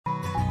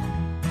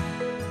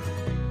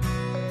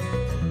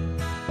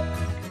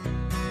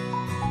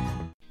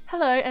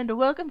Hello and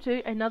welcome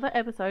to another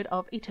episode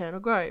of Eternal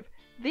Grove.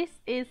 This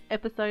is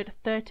episode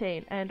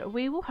 13 and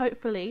we will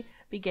hopefully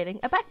be getting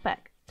a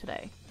backpack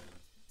today.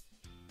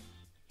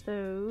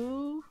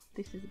 So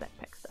this is the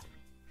backpack stuff.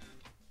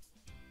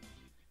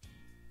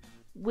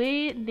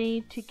 We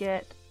need to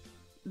get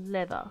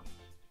leather.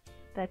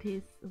 That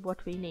is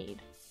what we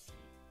need.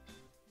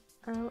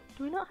 Do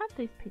we not have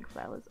these pink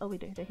flowers? Oh, we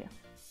do, they're here.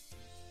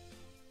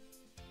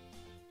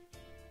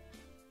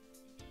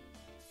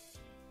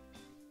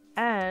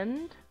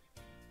 And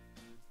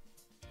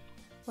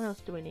what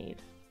else do we need?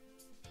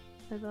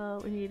 Leather,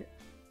 we need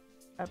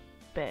a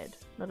bed,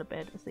 not a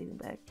bed, a sleeping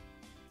bag.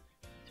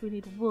 So we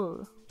need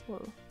wool.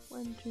 Wool.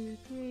 1, 2,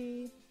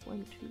 3,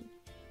 1,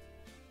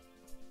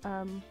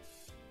 2.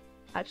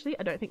 Actually,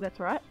 I don't think that's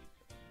right,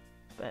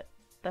 but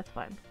that's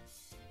fine.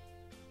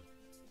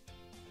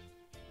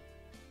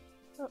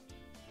 Oh.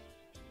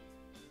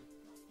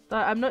 So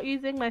I'm not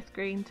using my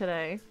screen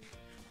today,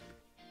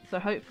 so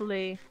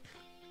hopefully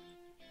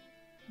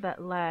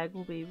that lag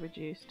will be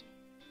reduced.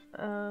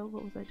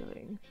 What was I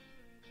doing?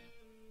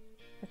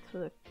 That's for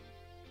the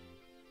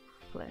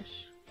flesh.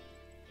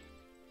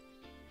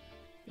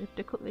 We have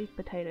to cook these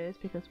potatoes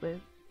because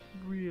we're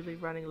really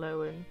running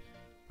low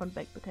on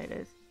baked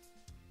potatoes.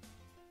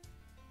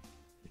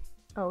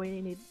 Oh,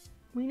 we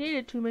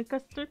needed to make a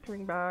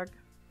sleeping bag.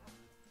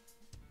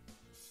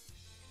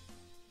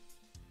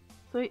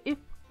 So if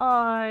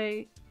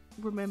I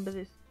remember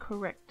this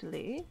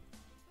correctly,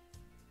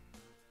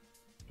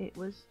 it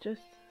was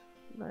just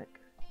like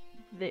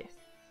this.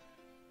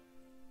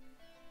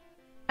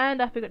 And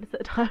I forgot to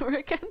set a timer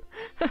again.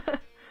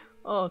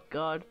 Oh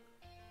god.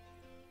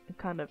 I'm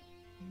kind of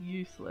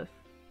useless.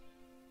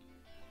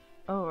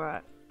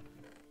 Alright.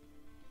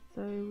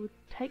 So we'll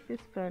take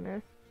this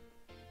furnace.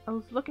 I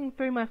was looking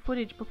through my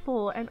footage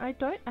before and I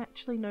don't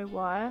actually know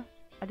why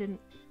I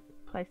didn't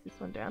place this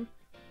one down.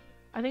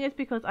 I think it's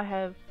because I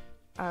have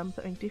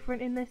something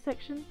different in this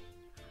section.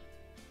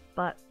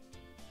 But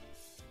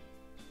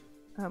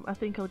I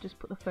think I'll just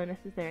put the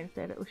furnaces there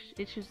instead.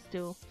 It should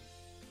still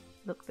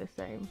look the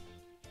same.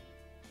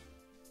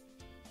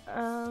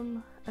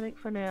 I think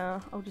for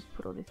now I'll just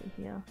put all this in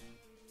here.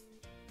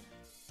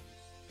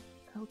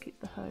 I'll keep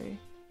the hoe.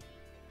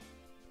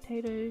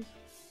 Potatoes.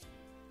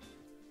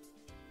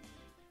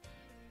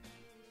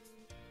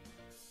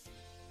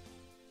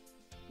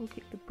 We'll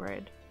keep the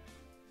bread.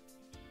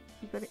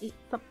 You've got to eat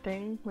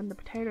something when the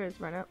potatoes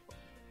run out.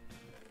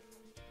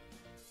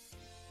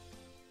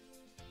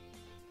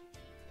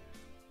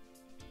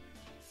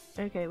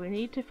 Okay, we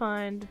need to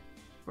find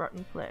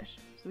rotten flesh.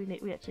 So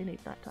we actually need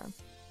nighttime.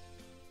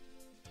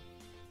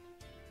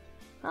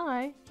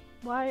 Hi,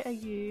 why are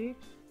you?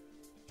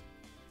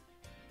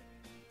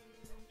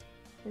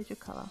 Where's your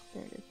colour?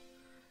 There it is.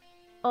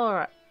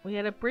 Alright, we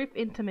had a brief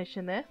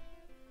intermission there.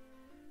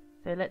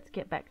 So let's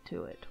get back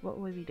to it. What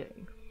were we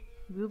doing?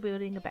 We were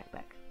building a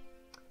backpack.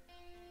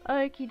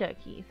 Okie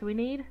dokie. So we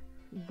need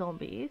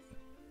zombies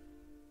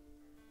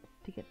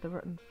to get the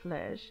rotten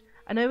flesh.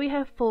 I know we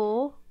have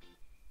 4.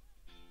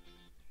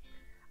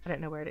 I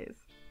don't know where it is.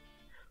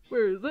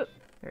 Where is it?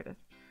 There it is.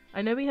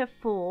 I know we have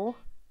 4,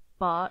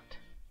 but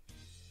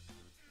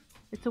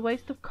it's a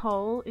waste of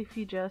coal if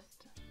you don't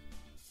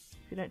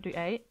do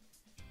 8.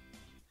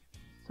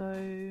 So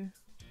we're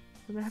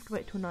gonna have to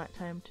wait till night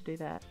time to do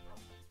that.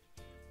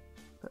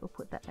 But we'll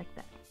put that like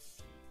that.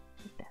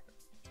 Like that.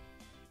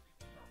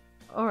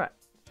 Alright.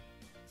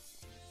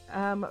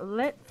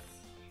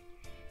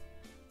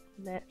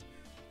 Let's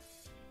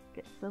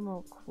get some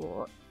more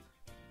quartz.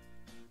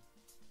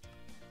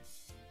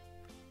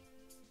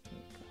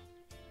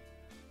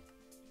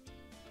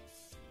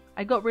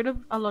 I got rid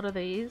of a lot of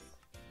these.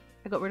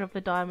 I got rid of the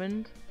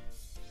diamond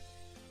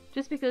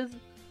just because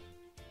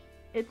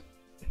I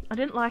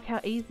didn't like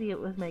how easy it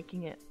was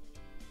making it,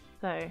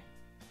 so I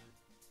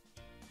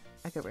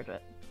got rid of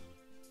it.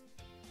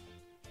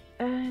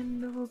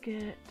 And we'll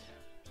get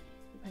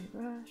a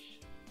paintbrush.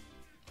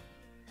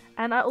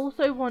 And I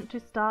also want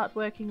to start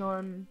working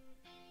on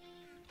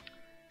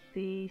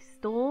the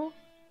store,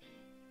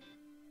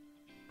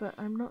 but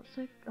I'm not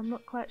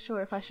quite sure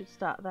if I should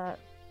start that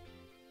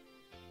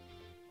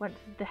once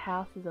the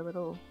house is a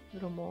little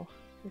more.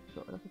 This is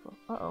what we're looking for.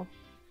 Uh-oh.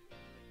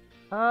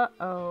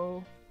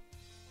 Uh-oh.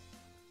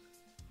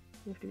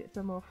 We have to get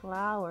some more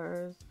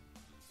flowers.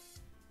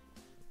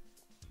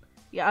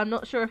 Yeah, I'm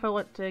not sure if I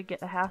want to get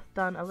the house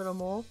done a little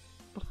more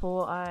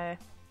before I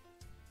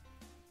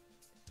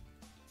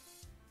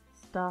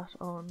start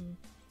on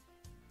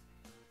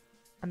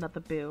another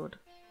build.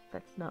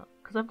 That's not...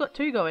 because I've got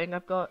 2 going.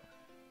 I've got...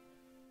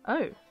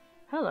 oh,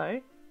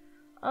 hello.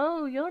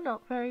 Oh, you're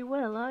not very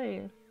well, are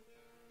you?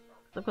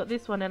 I've got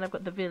this one and I've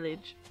got the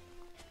village.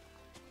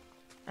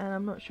 And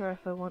I'm not sure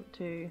if I want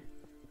to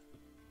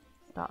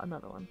start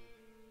another one.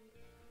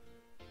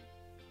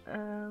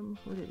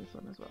 We'll do this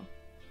one as well.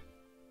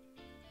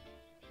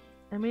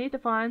 And we need to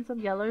find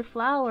some yellow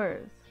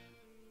flowers.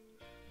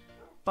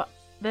 But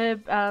the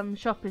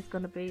shop is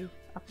going to be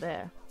up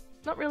there.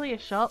 It's not really a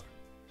shop.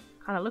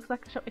 Kind of looks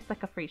like a shop. It's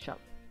like a free shop.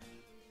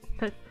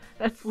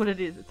 That's what it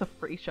is. It's a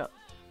free shop.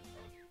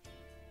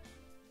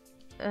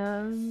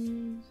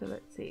 So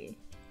let's see.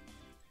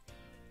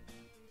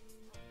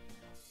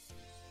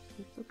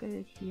 This will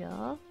go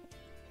here.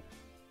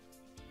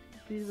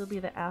 These will be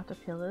the outer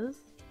pillars.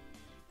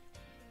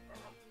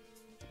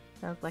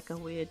 Sounds like a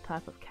weird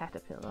type of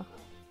caterpillar.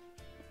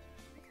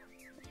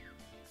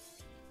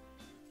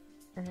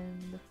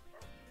 And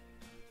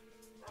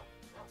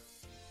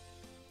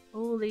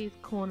all these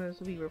corners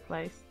will be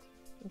replaced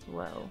as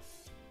well.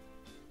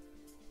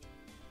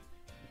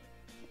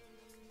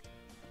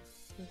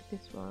 So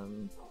this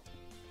one.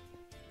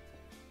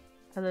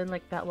 And then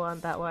like that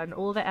one,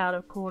 all the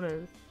outer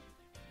corners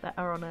that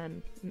are on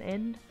an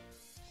end,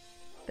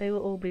 they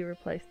will all be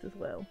replaced as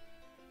well.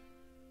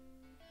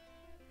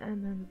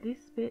 And then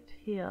this bit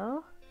here,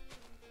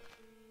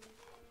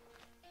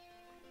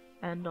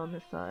 and on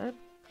this side.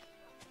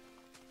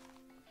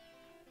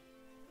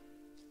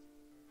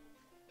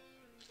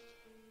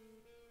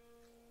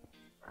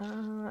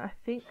 I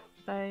think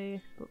they,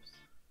 oops,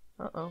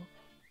 uh-oh.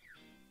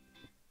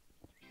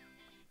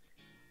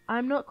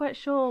 I'm not quite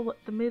sure what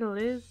the middle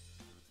is.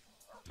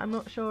 I'm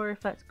not sure if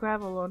that's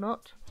gravel or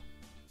not.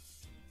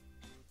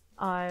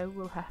 I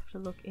will have to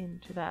look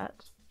into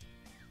that.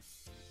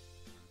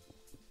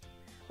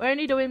 We're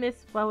only doing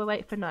this while we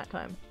wait for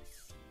nighttime.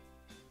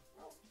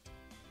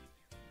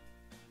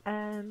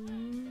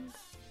 And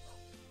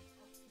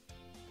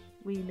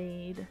we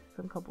need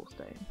some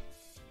cobblestone.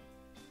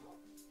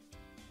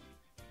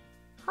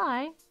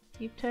 Hi,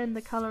 you've turned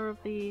the colour of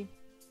the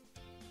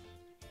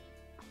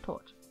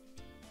torch.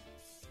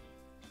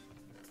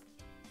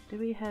 Do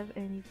we have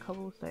any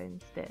cobblestone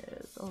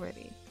stairs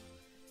already?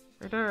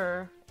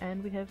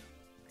 And we have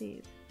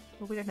these.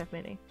 Well, we don't have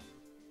many.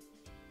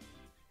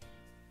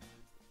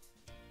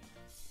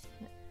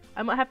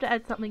 I might have to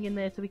add something in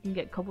there so we can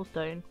get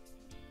cobblestone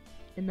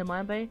in the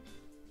mine bay.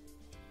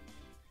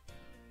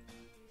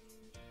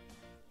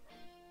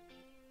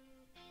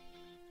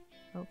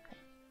 Okay.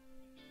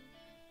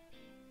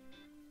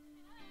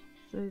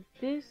 So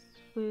this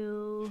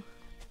will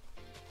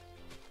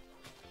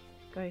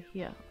go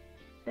here.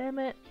 Damn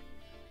it.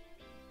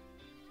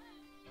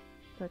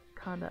 That's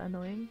kinda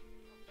annoying.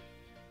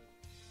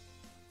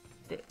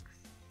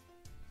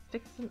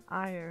 Sticks and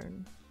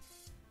iron.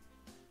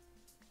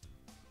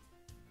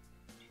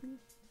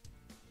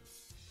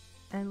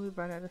 And we've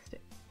run out of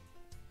sticks.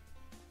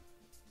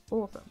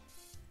 Awesome.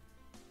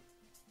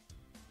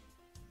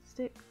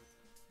 Sticks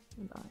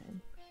and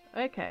iron.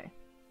 Okay.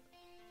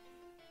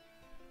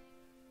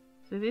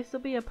 So this will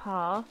be a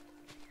path.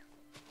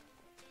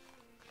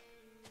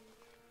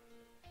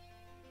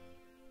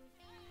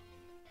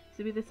 This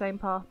will be the same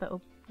path that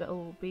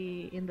will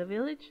be in the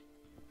village,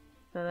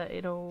 so that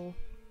it all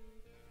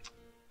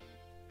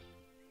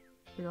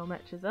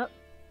matches up.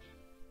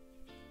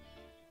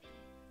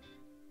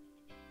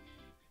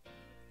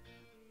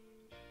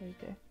 There you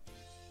go.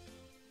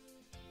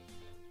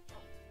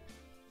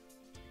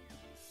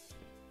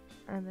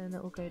 And then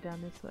it will go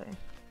down this way,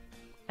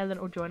 and then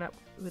it will join up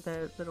with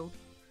a little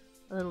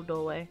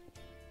doorway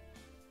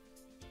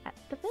at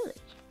the village.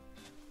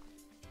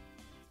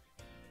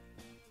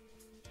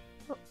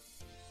 Oh.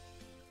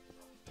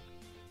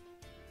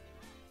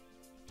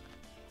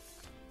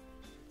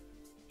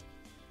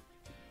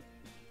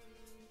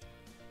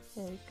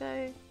 There we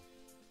go.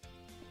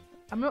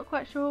 I'm not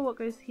quite sure what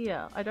goes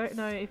here. I don't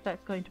know if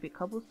that's going to be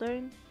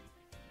cobblestone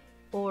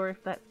or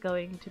if that's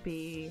going to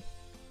be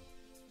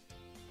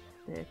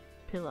the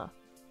pillar.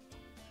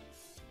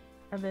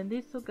 And then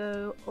this will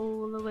go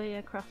all the way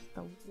across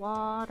the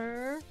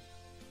water.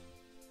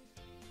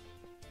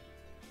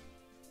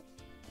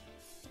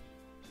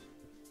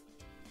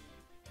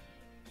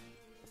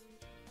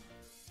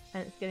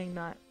 And it's getting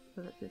night,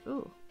 so that's it.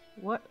 Ooh,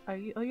 what are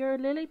you? Oh, you're a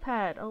lily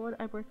pad. Oh,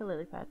 what? I broke a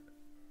lily pad.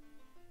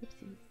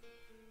 Oopsies.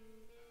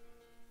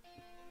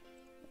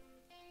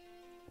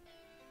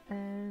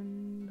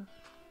 And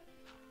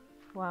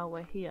while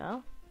we're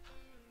here,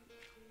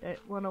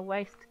 don't want to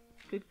waste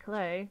good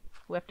clay.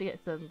 We have to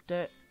get some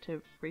dirt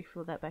to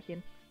refill that back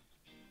in,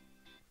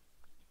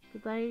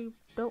 because I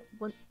don't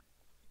want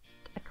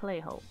a clay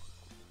hole.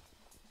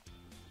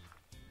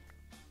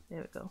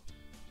 There we go.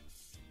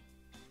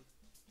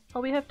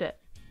 Oh, we have dirt.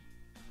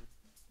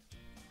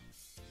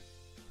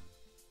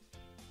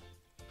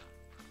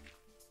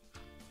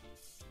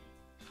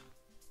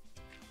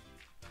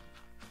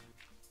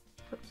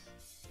 Oops.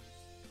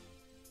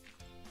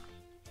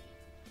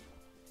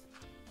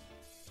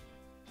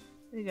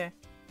 There you go.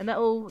 And that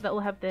will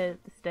have the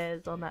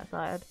stairs on that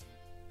side.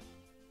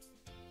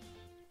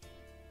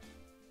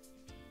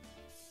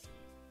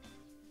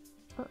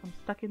 Oh, I'm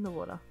stuck in the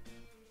water.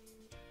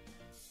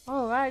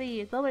 Alrighty,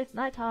 it's almost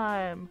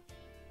nighttime.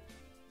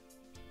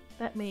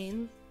 That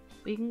means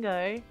we can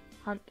go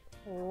hunt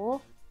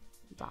for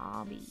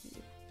zombies.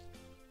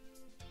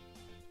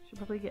 Should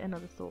probably get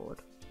another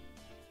sword.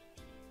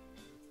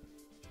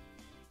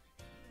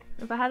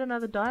 If I had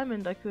another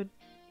diamond, I could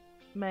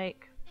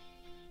make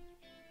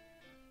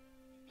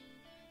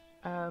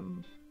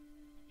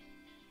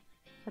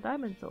a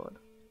diamond sword.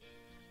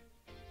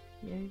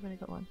 Yeah, you've only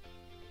got one.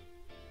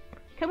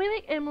 Can we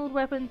make emerald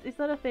weapons? Is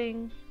that a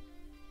thing?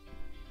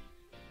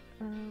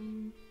 I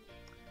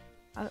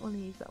don't want to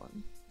use that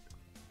one.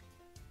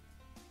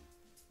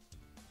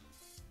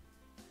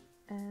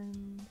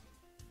 And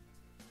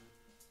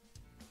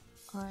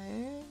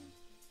iron.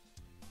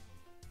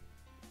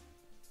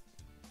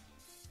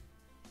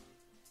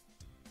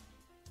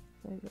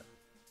 There you go.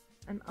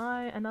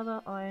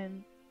 Another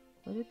iron.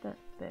 Where did that?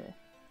 There.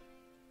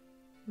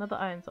 Another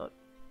iron sword.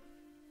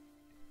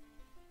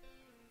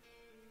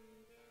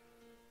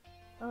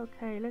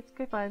 Okay, let's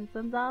go find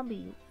some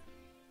zombies.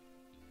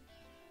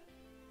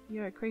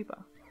 You're a creeper.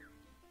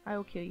 I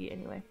will kill you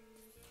anyway.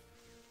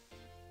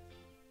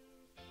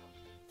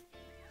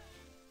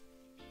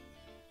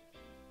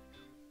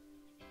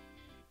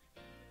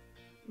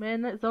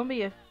 Man, that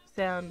zombie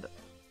sound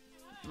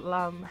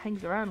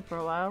hangs around for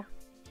a while.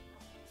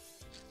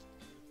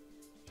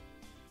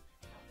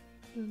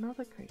 There's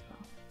another creeper.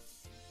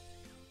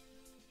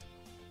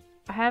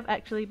 I have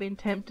actually been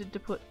tempted to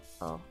put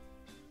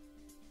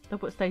I'll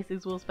put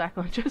stasis walls back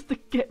on just to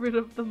get rid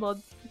of the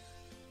mods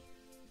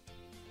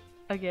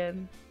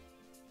again.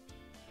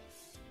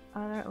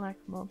 I don't like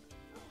mobs.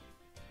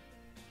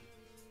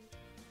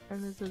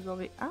 And there's a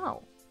zombie.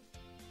 Ow!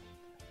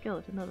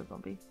 Skeleton, not a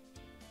zombie.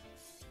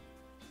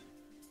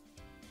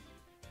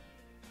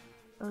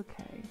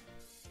 Okay.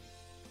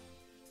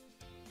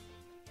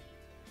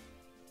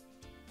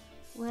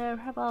 Where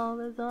have all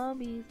the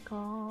zombies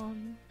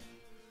gone?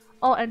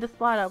 Oh, and a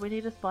spider. We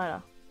need a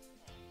spider.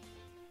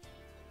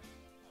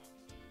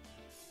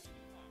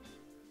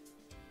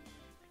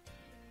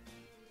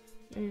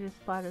 We need a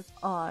spider's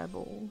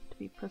eyeball, to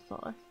be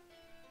precise.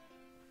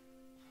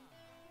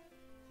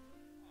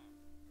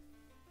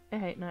 I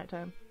hate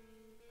nighttime.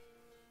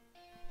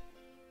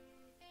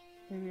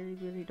 I really,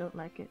 really don't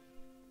like it.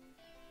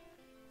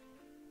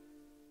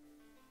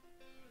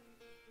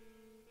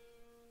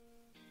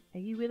 Are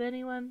you with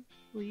anyone?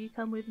 Will you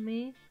come with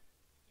me?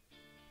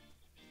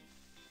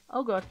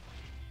 Oh god.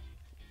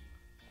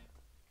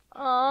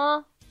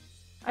 Ah,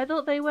 I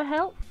thought they were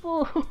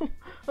helpful.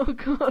 Oh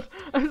god,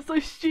 I'm so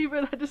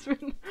stupid. I just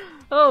went.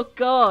 Oh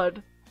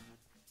god.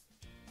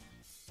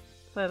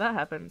 So that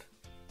happened.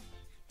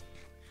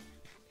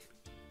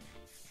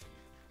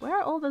 Where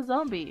are all the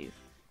zombies?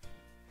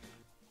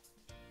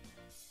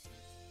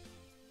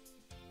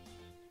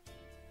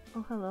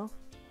 Oh, hello.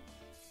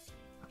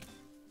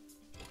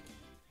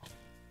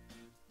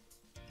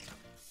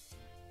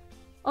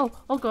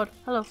 Oh god,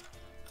 hello.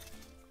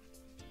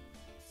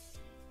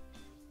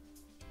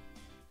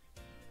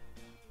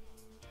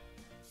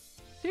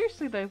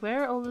 Seriously though,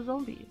 where are all the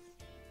zombies?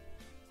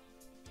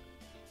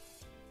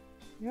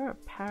 You're a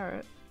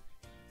parrot.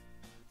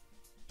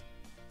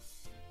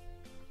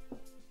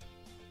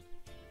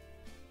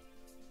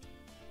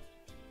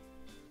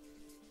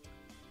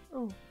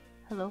 Oh,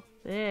 hello.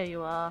 There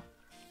you are.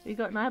 You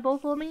got an eyeball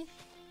for me?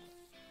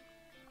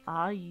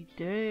 Ah, you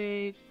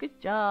do. Good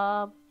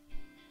job.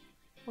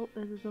 Oh,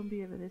 there's a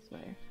zombie over this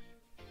way.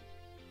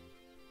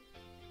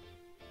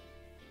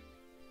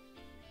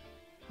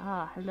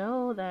 Ah,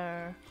 hello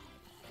there.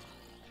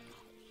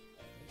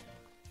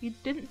 You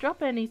didn't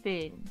drop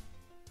anything.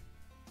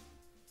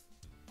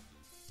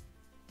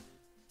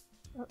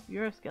 Oh,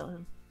 you're a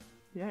skeleton.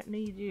 We don't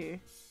need you.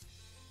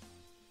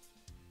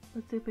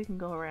 Let's see if we can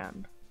go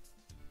around.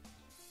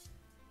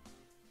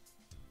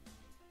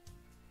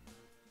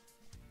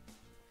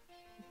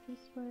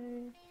 This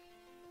way.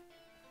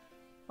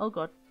 Oh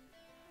god.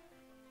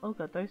 Oh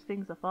god, those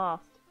things are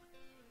fast.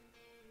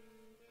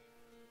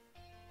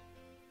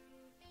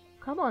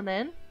 Come on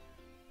then.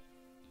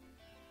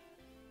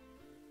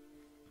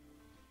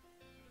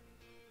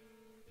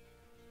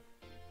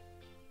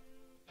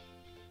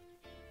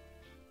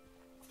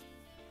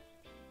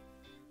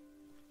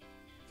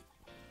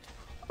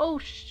 Oh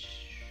shh.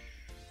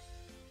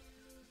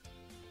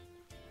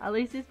 At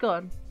least he's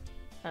gone.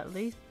 At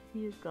least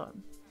he is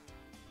gone.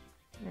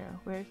 Now,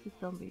 where's the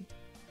zombie?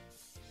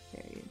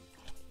 There he is.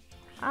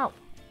 Ow!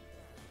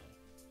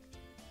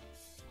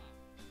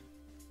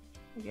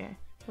 Okay,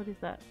 what is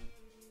that?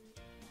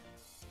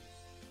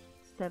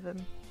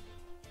 7.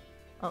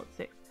 Oh,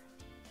 6.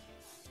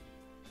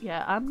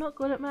 Yeah, I'm not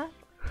good at math.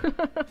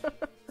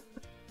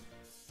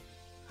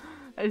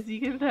 As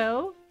you can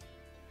tell.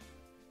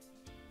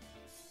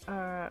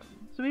 Alright,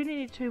 so we only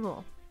need 2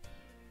 more.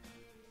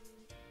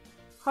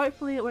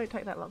 Hopefully it won't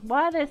take that long.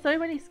 Why are there so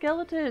many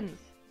skeletons?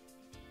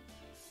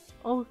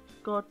 Oh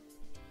god.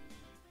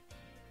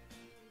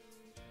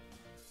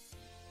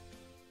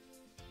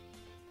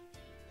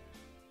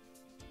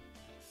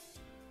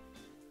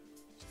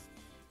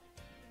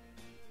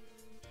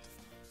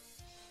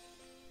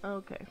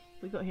 Okay,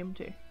 we got him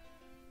too.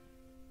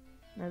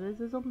 Now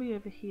there's a zombie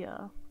over here,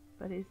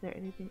 but is there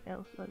anything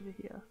else over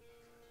here?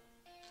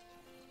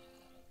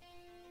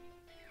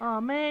 Oh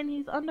man,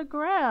 he's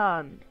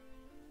underground!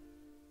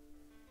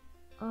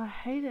 Oh, I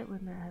hate it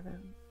when that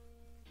happens.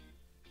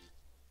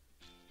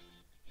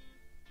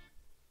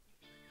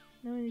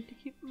 Now we need to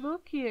keep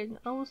looking.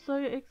 I was so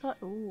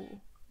excited. Ooh,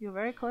 you're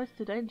very close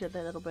to danger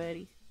there, little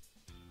birdie.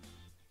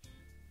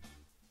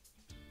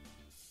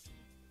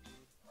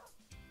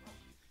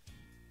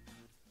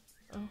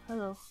 Oh,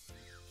 hello.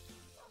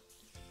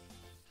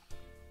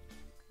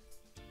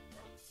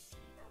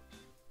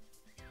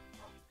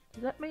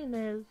 Does that mean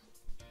is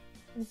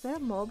there a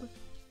mob?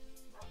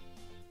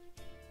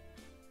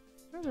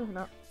 No, there's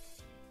not.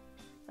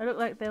 It looked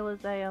like there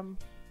was a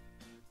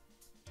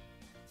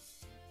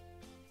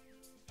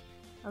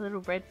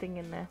little red thing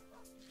in there.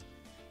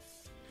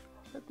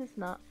 But there's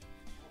not.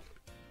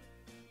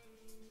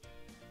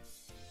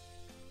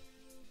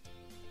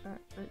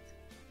 Alright, let's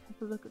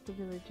have a look at the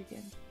village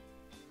again.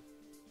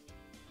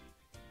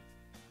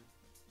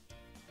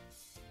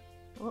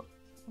 Oh,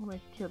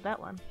 almost killed that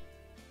one.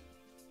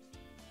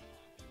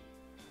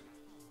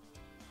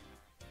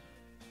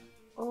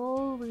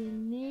 All we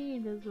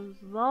need is a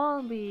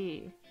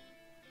zombie.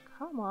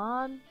 Come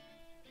on.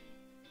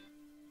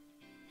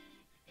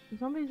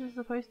 Zombies are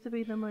supposed to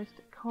be the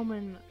most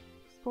common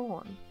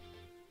spawn,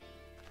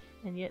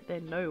 and yet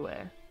they're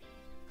nowhere.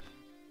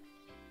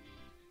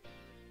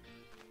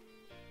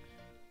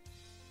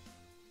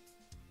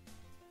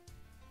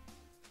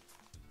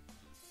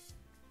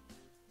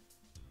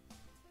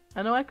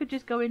 I know I could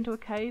just go into a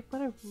cave,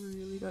 but I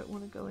really don't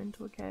want to go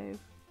into a cave.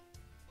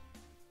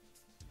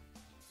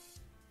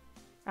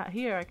 Out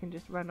here I can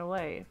just run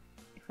away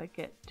if I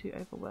get too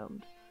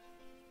overwhelmed.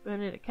 But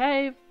in a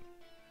cave,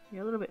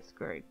 you're a little bit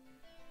screwed.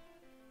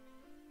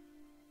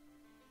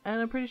 And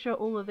I'm pretty sure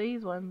all of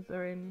these ones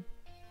are in...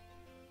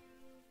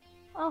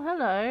 Oh,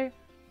 hello!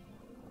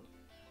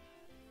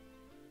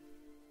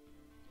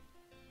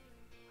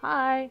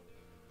 Hi!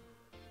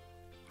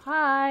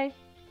 Hi!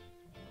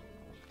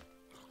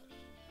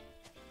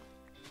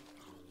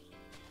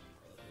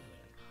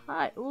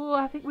 Hi! Ooh,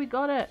 I think we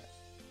got it!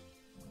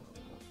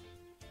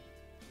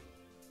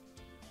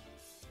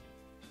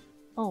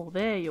 Oh,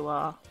 there you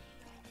are.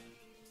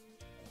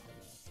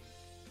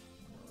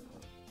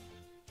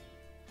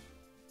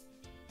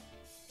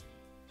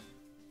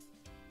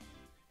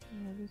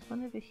 Yeah, there's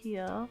one over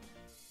here. I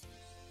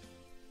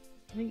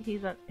think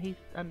he's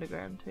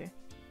underground too.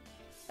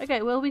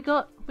 Okay, well we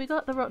got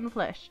the rotten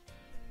flesh.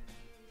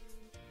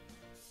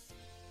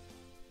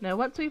 Now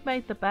once we've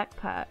made the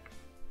backpack,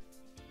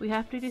 we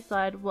have to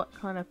decide what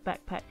kind of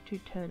backpack to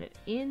turn it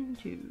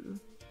into.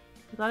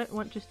 Because I don't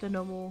want just a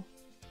normal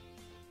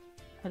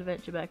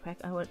adventure backpack,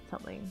 I want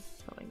something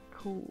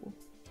cool.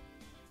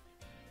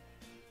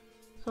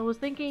 So I was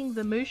thinking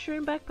the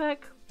mushroom backpack.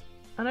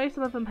 I know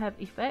some of them have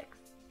effects,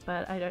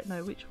 but I don't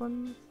know which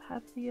ones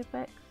have the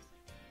effects.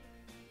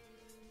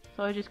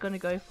 So I'm just gonna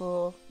go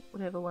for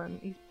whatever one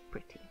is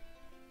pretty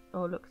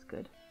or looks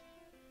good.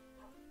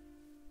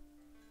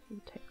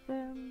 We'll take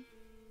them.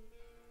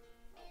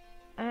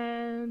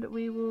 And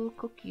we will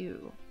cook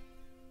you.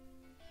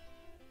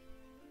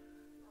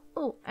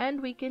 Oh,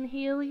 and we can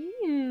heal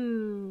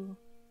you.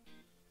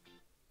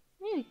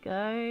 There you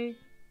go.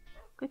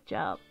 Good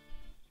job.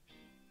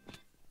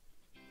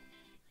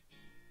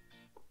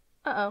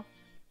 Uh-oh.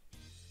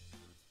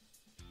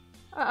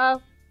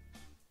 Uh-oh.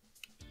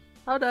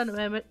 Hold on a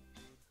moment.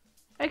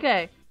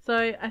 Okay,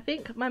 so I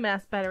think my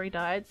mouse battery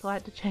died, so I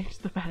had to change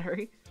the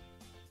battery.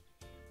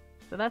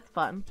 So that's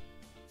fun.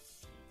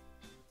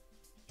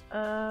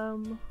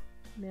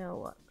 Now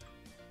what?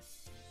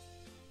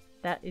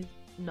 That is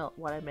not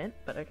what I meant,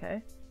 but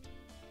okay.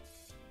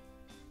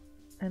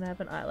 And I have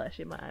an eyelash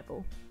in my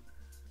eyeball.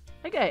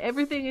 Okay,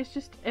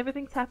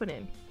 everything's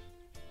happening.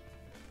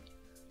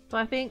 So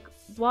I think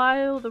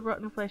while the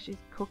rotten flesh is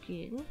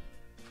cooking,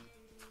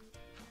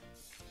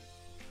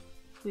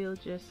 we'll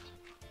just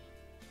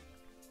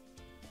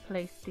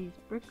place these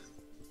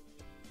bricks.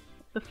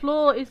 The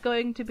floor is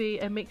going to be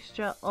a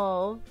mixture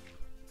of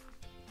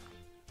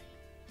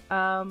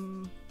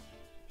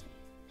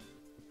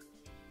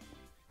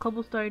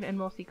cobblestone and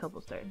mossy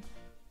cobblestone.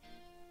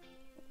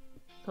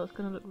 So it's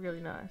going to look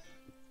really nice.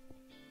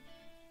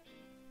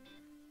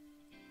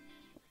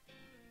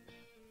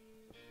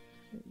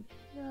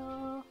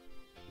 Yeah.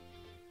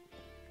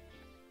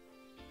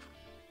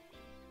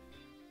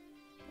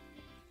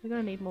 We're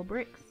going to need more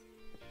bricks.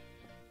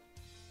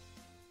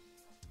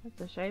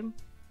 That's a shame.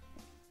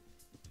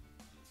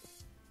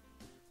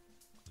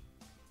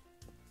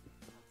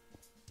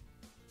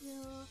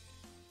 Yeah.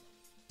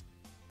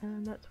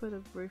 And that's where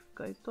the roof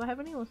goes. Do I have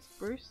any more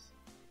spruce?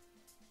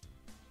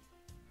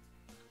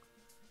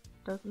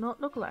 Does not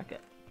look like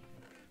it.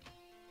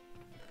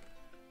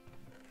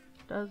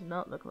 Does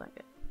not look like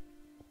it.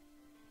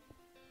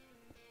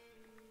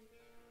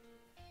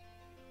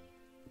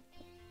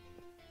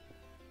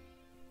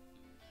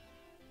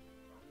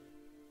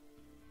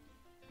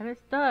 And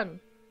it's done.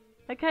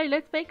 Okay,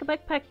 let's make a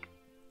backpack.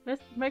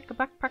 Let's make a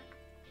backpack.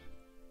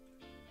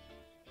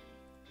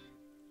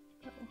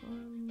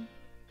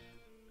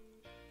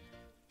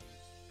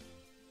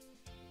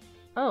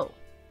 Oh.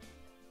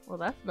 Well,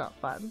 that's not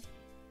fun.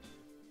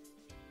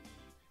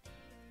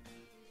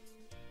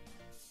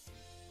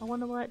 I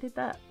wonder why it did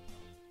that.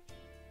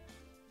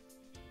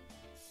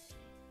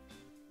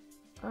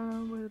 Where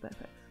are the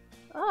backpacks?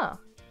 Ah!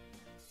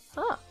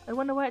 Huh, I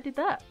wonder why it did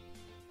that.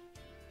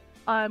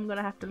 I'm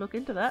gonna have to look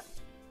into that.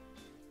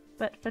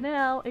 But for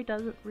now, it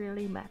doesn't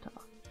really matter.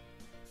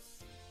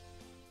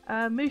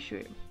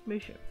 Mushroom.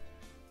 Mushroom.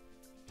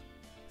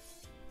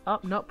 Oh,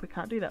 nope, we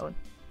can't do that one.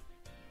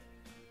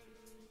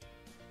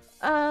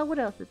 What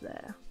else is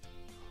there?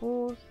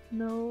 Horse,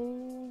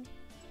 no.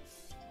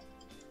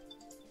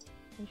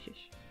 Oh,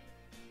 shush.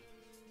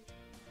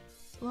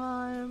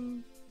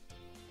 Slime.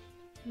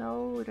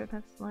 No, we don't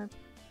have slime.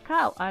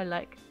 Cow, I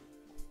like.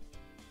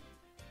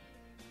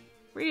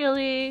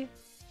 Really?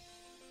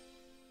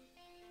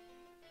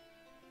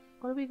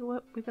 What are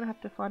we're gonna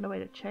have to find a way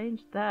to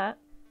change that.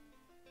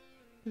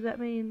 Does that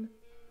mean...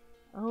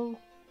 Oh,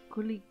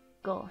 golly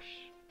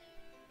gosh.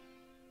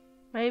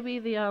 Maybe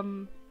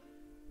the,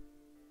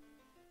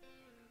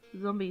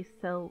 zombies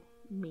sell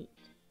meat.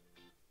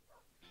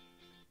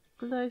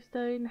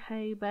 Glowstone,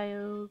 hay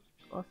bales,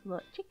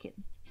 ocelot, chicken.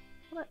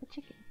 What about the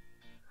chicken?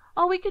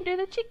 Oh, we can do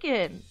the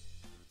chicken!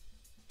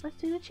 Let's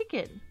do the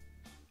chicken.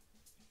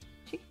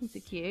 Chickens are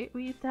cute.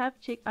 We used to have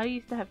I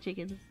used to have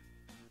chickens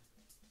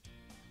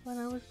when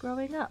I was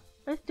growing up.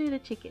 Let's do the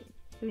chicken.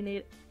 So we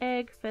need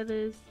egg,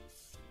 feathers,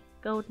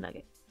 gold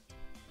nuggets.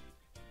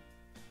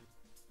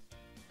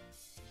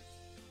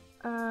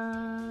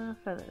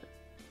 Feathers.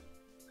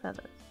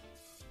 Feathers.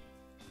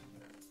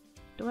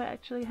 Do I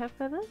actually have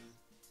feathers?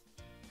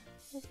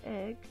 There's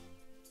egg.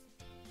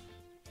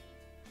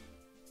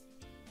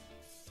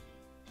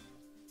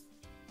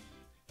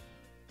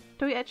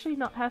 Do we actually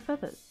not have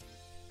feathers?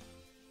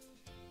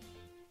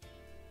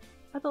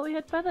 I thought we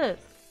had feathers.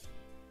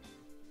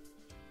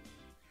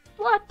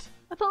 What?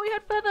 I thought we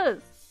had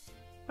feathers.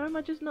 Or am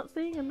I just not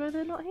seeing them? No,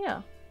 they're not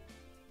here.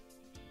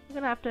 I'm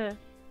gonna have to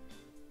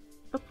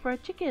look for a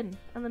chicken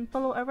and then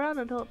follow it around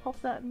until it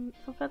pops out in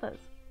some feathers.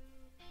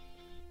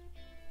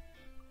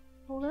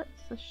 Well,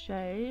 that's a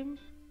shame.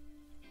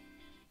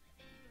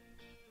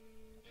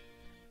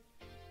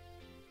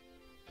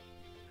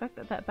 The fact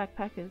that that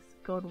backpack has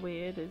gone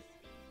weird is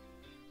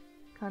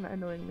kind of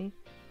annoying me.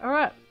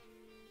 Alright.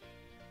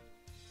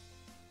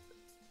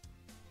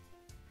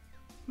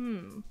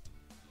 I'm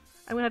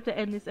gonna have to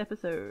end this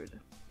episode.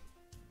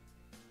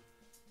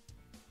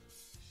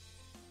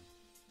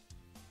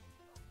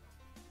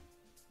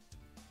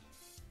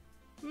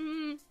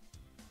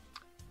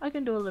 I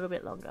can do a little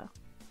bit longer.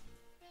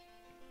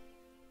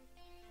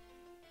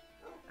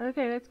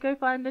 Okay, let's go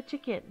find a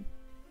chicken.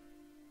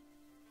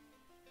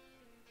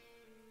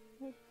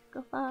 Let's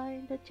go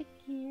find a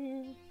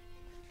chicken.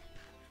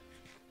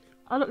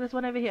 Oh look, there's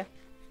one over here.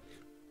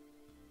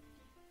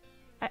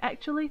 I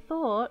actually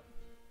thought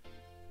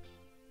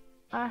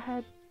I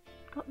had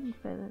gotten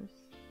feathers.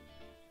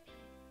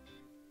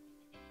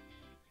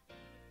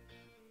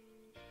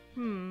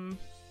 You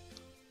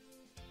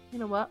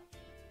know what?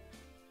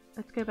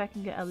 Let's go back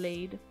and get a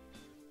lead.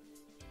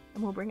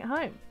 And we'll bring it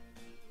home.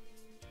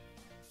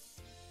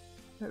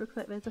 It looks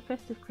like there's a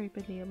festive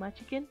creeper near my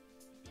chicken.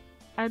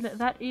 And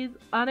that is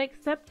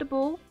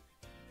unacceptable.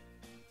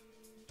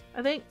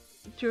 I think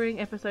during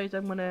episodes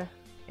I'm gonna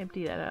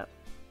empty that up.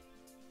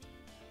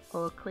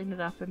 Or clean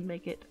it up and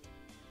make it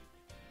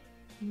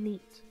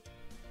neat.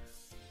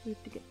 We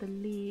have to get the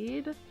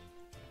lead.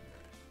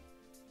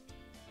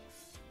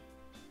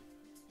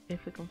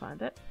 If we can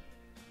find it.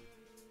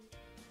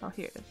 Oh,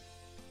 here it is.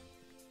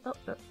 Oh,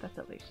 no, that's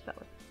at least that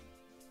one.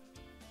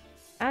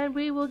 And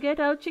we will get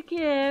our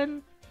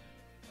chicken!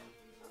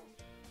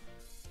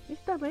 This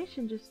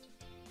Dalmation just...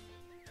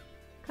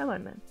 Come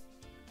on, man.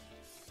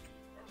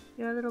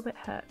 You're a little bit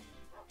hurt.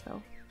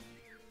 So...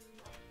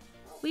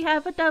 We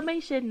have a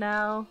Dalmation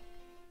now!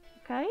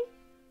 Okay?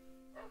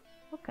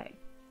 Okay.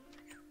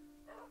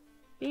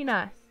 Be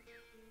nice.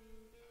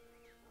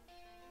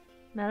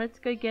 Now let's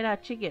go get our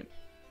chicken.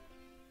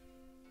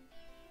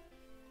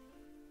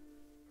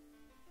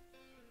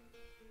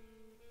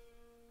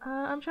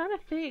 I'm trying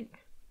to think.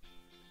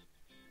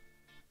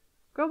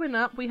 Growing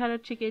up, we had a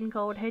chicken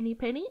called Henny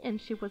Penny, and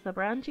she was a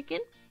brown chicken.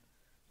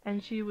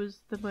 And she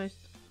was the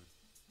most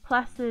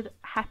placid,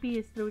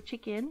 happiest little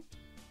chicken.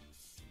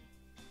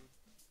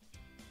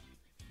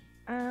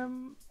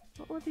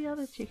 What were the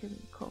other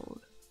chickens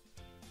called?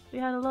 We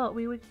had a lot.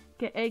 We would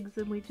get eggs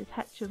and we'd just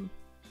hatch them.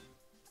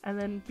 And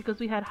then, because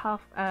we had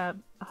half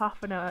an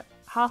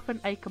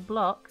acre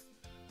block,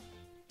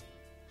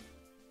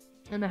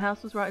 and the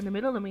house was right in the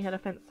middle and we had a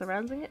fence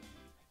surrounding it,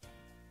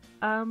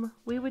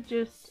 we would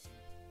just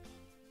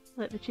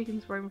let the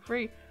chickens roam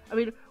free. I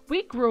mean,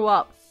 we grew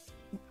up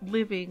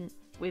living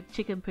with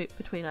chicken poop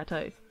between our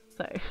toes,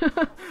 so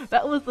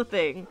that was the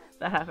thing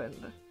that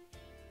happened.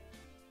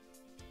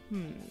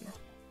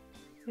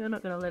 You're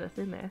not gonna let us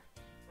in there.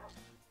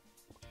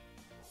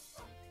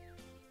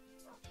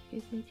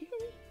 Excuse me, chicken.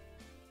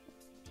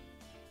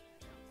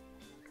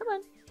 Come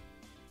on.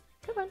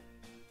 Come on.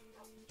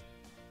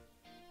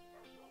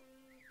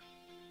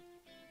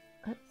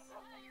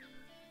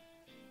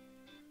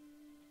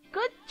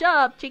 Good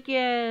job,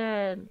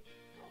 chicken!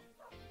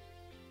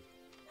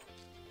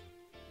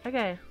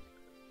 Okay.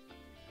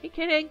 You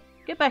kidding?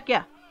 Get back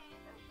here!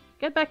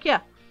 Get back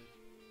here!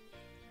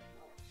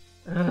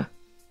 Ugh.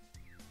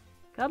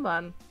 Come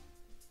on.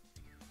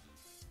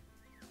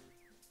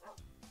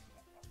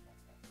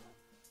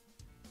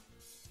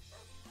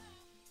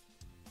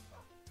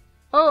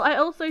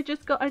 also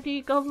just got a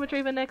new golden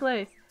retriever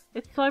necklace.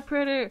 It's so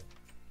pretty.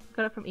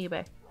 Got it from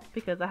eBay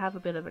because I have a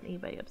bit of an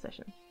eBay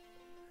obsession.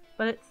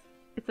 But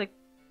it's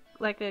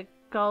like a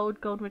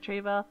golden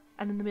retriever,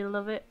 and in the middle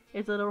of it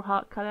is a little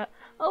heart cut out.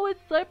 Oh,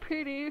 it's so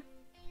pretty.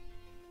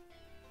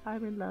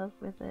 I'm in love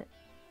with it.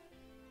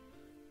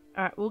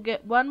 Alright, we'll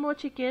get one more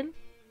chicken.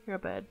 You're a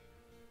bird.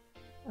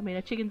 I mean,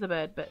 a chicken's a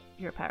bird, but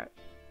you're a parrot.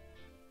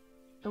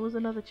 There was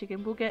another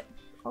chicken. We'll get...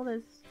 Oh,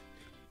 there's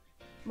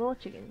more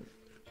chickens.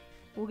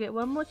 We'll get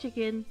one more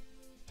chicken.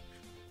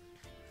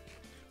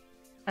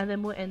 And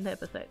then we'll end the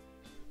episode.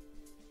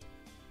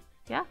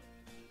 Yeah?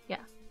 Yeah.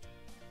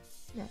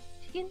 Yeah.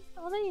 Chicken?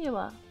 Oh, there you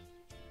are.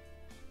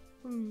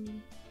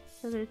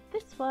 So there's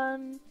this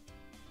one.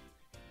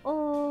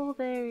 Oh,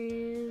 there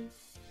is...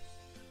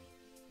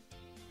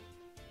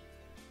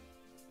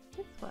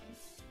 this one.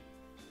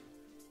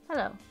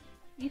 Hello.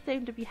 You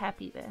seem to be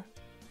happy there.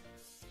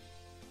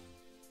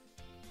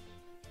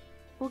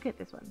 We'll get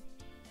this one.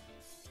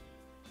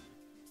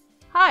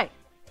 Hi!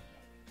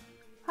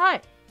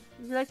 Hi!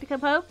 Would you like to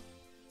come home?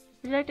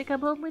 Would you like to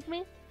come home with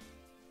me?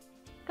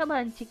 Come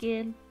on,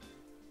 chicken.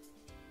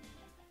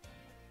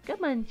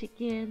 Come on,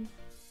 chicken.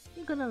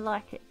 You're gonna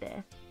like it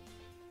there.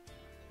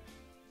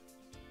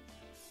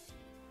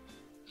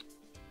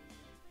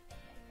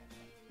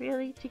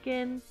 Really,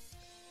 chicken?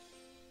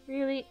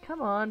 Really?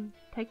 Come on.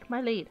 Take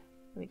my lead.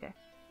 Here we go.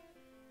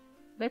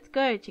 Let's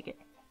go, chicken.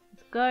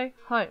 Let's go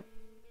home.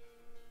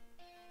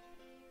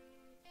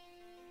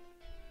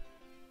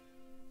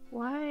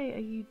 Why are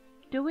you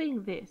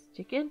doing this,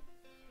 chicken?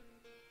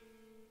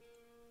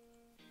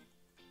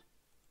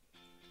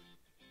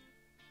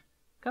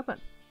 Come on.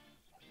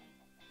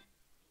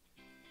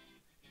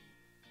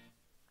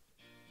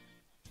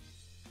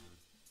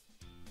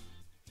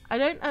 I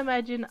don't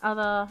imagine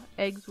other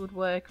eggs would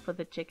work for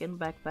the chicken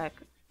backpack.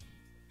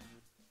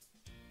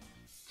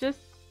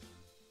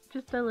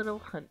 Just a little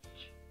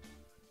hunch.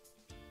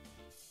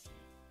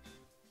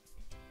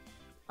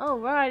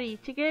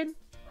 Alrighty, chicken.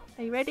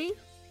 Are you ready?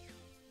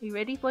 Are you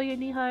ready for your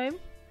new home?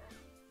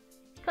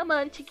 Come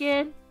on,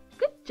 chicken.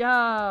 Good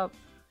job.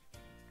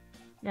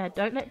 Now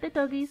don't let the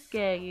doggies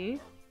scare you.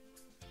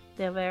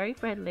 They're very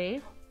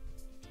friendly.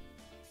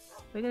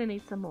 We're gonna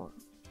need some more.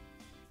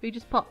 Who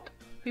just popped?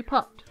 Who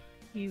popped?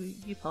 You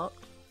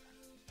popped.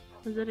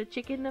 Was it a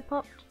chicken that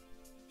popped?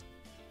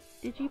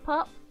 Did you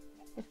pop?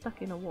 They're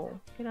stuck in a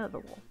wall. Get out of the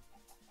wall.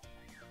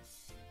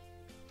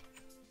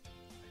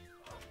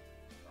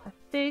 I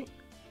think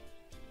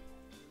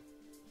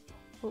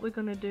what we're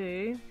gonna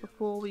do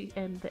before we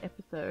end the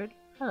episode...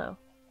 Hello.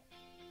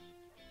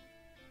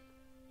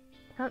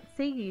 Can't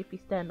see you if you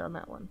stand on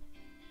that one.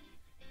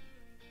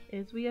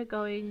 Is we are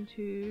going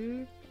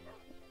to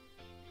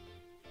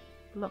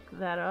lock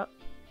that up.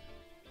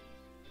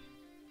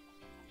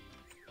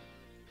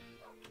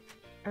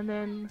 And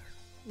then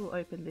we'll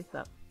open this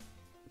up.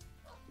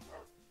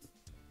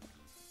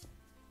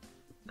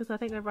 Because I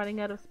think we're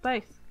running out of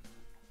space.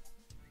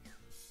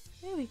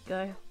 There we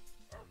go.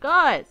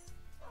 Guys!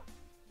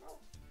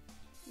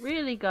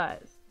 Really,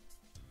 guys?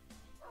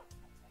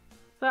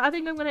 So I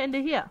think I'm going to end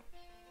it here.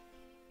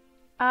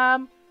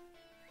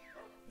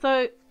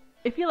 So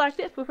if you liked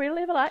it, feel free to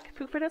leave a like,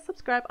 feel free to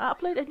subscribe. I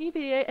upload a new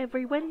video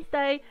every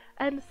Wednesday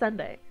and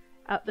Sunday.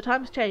 The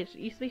time's changed.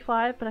 It used to be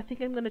 5, but I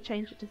think I'm going to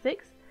change it to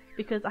 6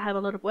 because I have a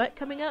lot of work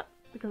coming up,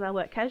 because I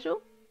work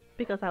casual,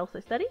 because I also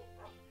study,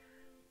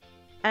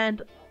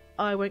 and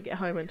I won't get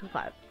home until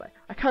 5, so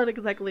I can't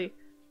exactly...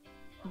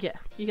 yeah,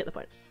 you get the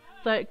point.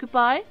 So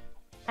goodbye,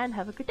 and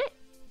have a good day.